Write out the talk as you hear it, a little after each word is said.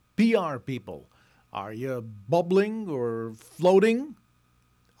PR people. Are you bubbling or floating?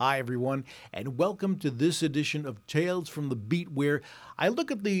 Hi, everyone, and welcome to this edition of Tales from the Beat, where I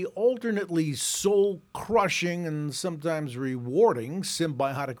look at the alternately soul crushing and sometimes rewarding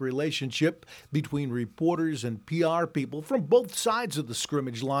symbiotic relationship between reporters and PR people from both sides of the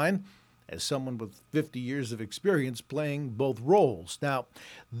scrimmage line, as someone with 50 years of experience playing both roles. Now,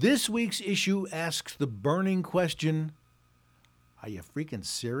 this week's issue asks the burning question: are you freaking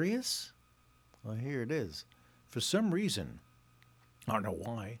serious? Well, here it is. For some reason, I don't know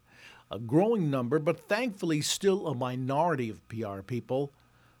why, a growing number, but thankfully still a minority of PR people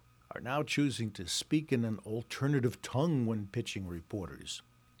are now choosing to speak in an alternative tongue when pitching reporters.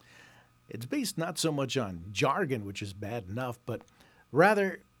 It's based not so much on jargon, which is bad enough, but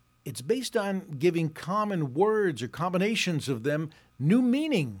rather it's based on giving common words or combinations of them new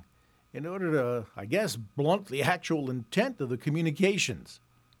meaning in order to, I guess, blunt the actual intent of the communications.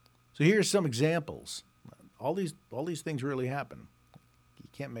 So here's some examples. All these things really happen. You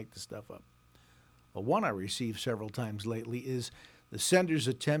can't make this stuff up. Well, one I received several times lately is the sender's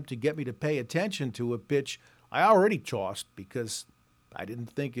attempt to get me to pay attention to a pitch I already tossed because I didn't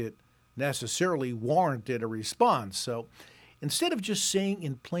think it necessarily warranted a response. So instead of just saying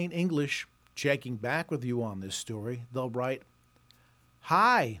in plain English, checking back with you on this story, they'll write,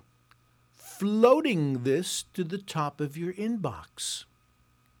 "Hi, floating this to the top of your inbox."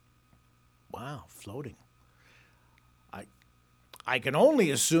 Wow, floating. I can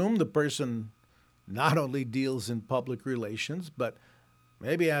only assume the person not only deals in public relations, but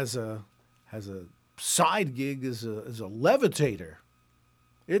maybe has a side gig as a levitator.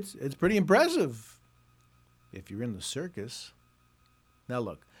 It's pretty impressive if you're in the circus. Now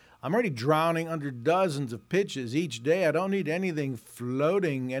look, I'm already drowning under dozens of pitches each day. I don't need anything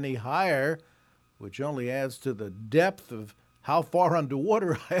floating any higher, which only adds to the depth of how far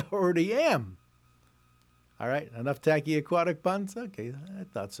underwater I already am. All right, enough tacky aquatic puns? Okay, I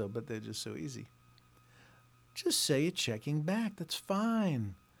thought so, but they're just so easy. Just say you're checking back. That's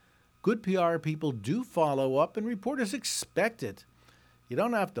fine. Good PR people do follow up, and reporters expect it. You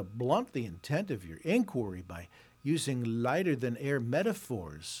don't have to blunt the intent of your inquiry by using lighter-than-air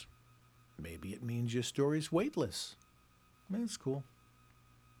metaphors. Maybe it means your story's weightless. That's cool.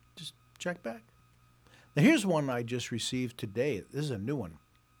 Just check back. Now, here's one I just received today. This is a new one.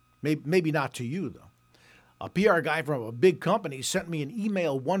 Maybe not to you, though. A PR guy from a big company sent me an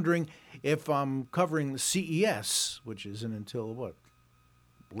email wondering if I'm covering the CES, which isn't until,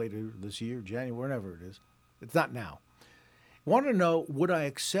 later this year, January, whenever it is. It's not now. Wanted to know, would I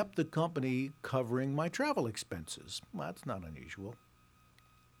accept the company covering my travel expenses? Well, that's not unusual.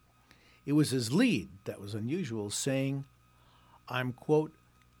 It was his lead that was unusual, saying, I'm, quote,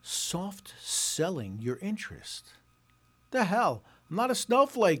 soft selling your interest. The hell? I'm not a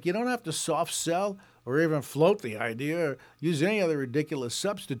snowflake. You don't have to soft sell or even float the idea or use any other ridiculous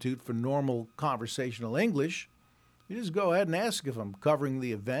substitute for normal conversational English. You just go ahead and ask if I'm covering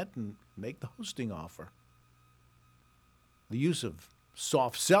the event and make the hosting offer. The use of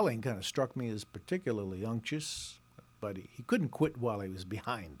soft selling kind of struck me as particularly unctuous, but he couldn't quit while he was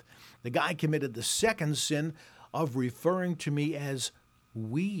behind. The guy committed the second sin of referring to me as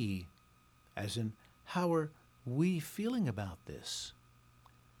we, as in, how are we feeling about this?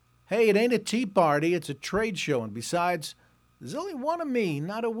 Hey, it ain't a tea party, it's a trade show, and besides, there's only one of me,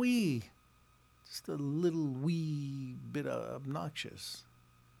 not a we. Just a little wee bit obnoxious.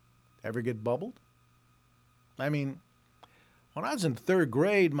 Ever get bubbled? I mean, when I was in third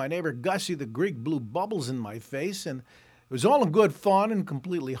grade, my neighbor Gussie the Greek blew bubbles in my face, and it was all in good fun and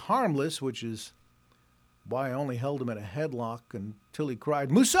completely harmless, which is why I only held him in a headlock until he cried,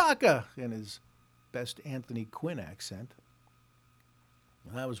 "Moussaka!" in his best Anthony Quinn accent.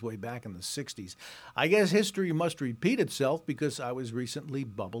 That was way back in the 60s. I guess history must repeat itself because I was recently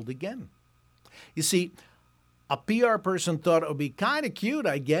bubbled again. You see, a PR person thought it would be kind of cute,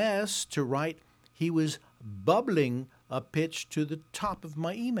 I guess, to write, he was bubbling a pitch to the top of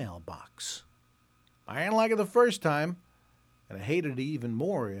my email box. I didn't like it the first time, and I hated it even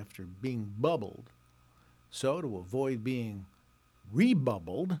more after being bubbled. So, to avoid being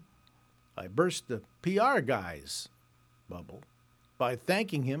rebubbled, I burst the PR guy's bubble by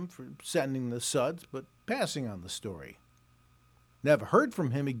thanking him for sending the suds, but passing on the story. Never heard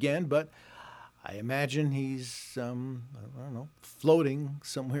from him again, but I imagine he's, floating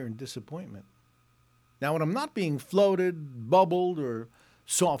somewhere in disappointment. Now, when I'm not being floated, bubbled, or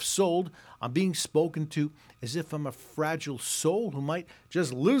soft-souled, I'm being spoken to as if I'm a fragile soul who might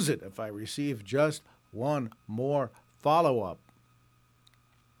just lose it if I receive just one more follow-up.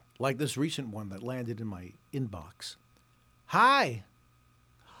 Like this recent one that landed in my inbox. Hi,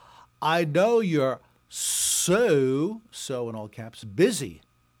 I know you're so in all caps, busy.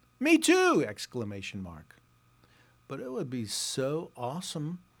 Me too! Exclamation mark. But it would be so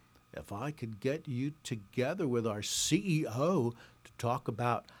awesome if I could get you together with our CEO to talk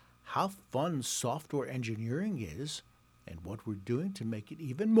about how fun software engineering is and what we're doing to make it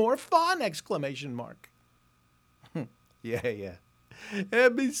even more fun! Exclamation mark. Yeah.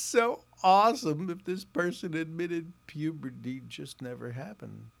 It'd be so awesome if this person admitted puberty just never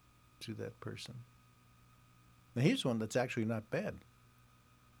happened to that person. Now here's one that's actually not bad.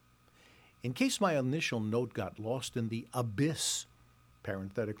 In case my initial note got lost in the abyss,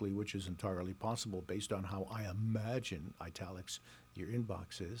 parenthetically, which is entirely possible based on how I imagine, italics, your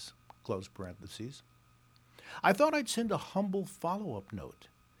inbox is, close parentheses, I thought I'd send a humble follow-up note.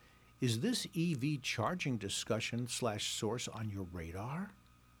 Is this EV charging discussion / source on your radar?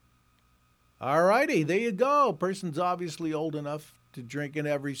 All righty, there you go. Person's obviously old enough to drink in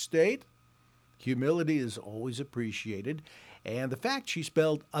every state. Humility is always appreciated, and the fact she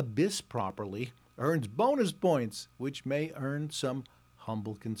spelled abyss properly earns bonus points, which may earn some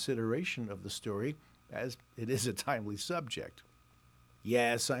humble consideration of the story, as it is a timely subject.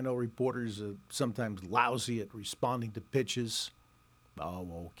 Yes, I know reporters are sometimes lousy at responding to pitches.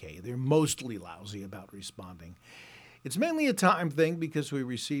 Oh, okay, they're mostly lousy about responding. It's mainly a time thing because we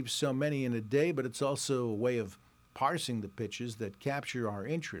receive so many in a day, but it's also a way of parsing the pitches that capture our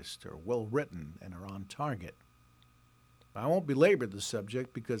interest, are well written, and are on target. I won't belabor the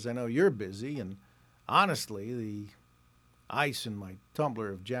subject because I know you're busy, and honestly, the ice in my tumbler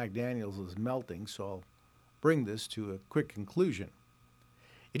of Jack Daniels is melting, so I'll bring this to a quick conclusion.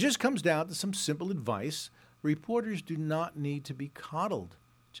 It just comes down to some simple advice. Reporters do not need to be coddled.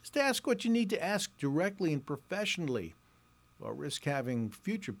 Just ask what you need to ask directly and professionally, or risk having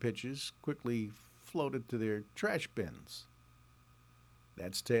future pitches quickly floated to their trash bins.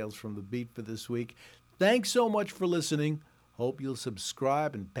 That's Tales from the Beat for this week. Thanks so much for listening. Hope you'll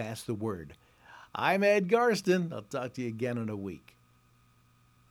subscribe and pass the word. I'm Ed Garston. I'll talk to you again in a week.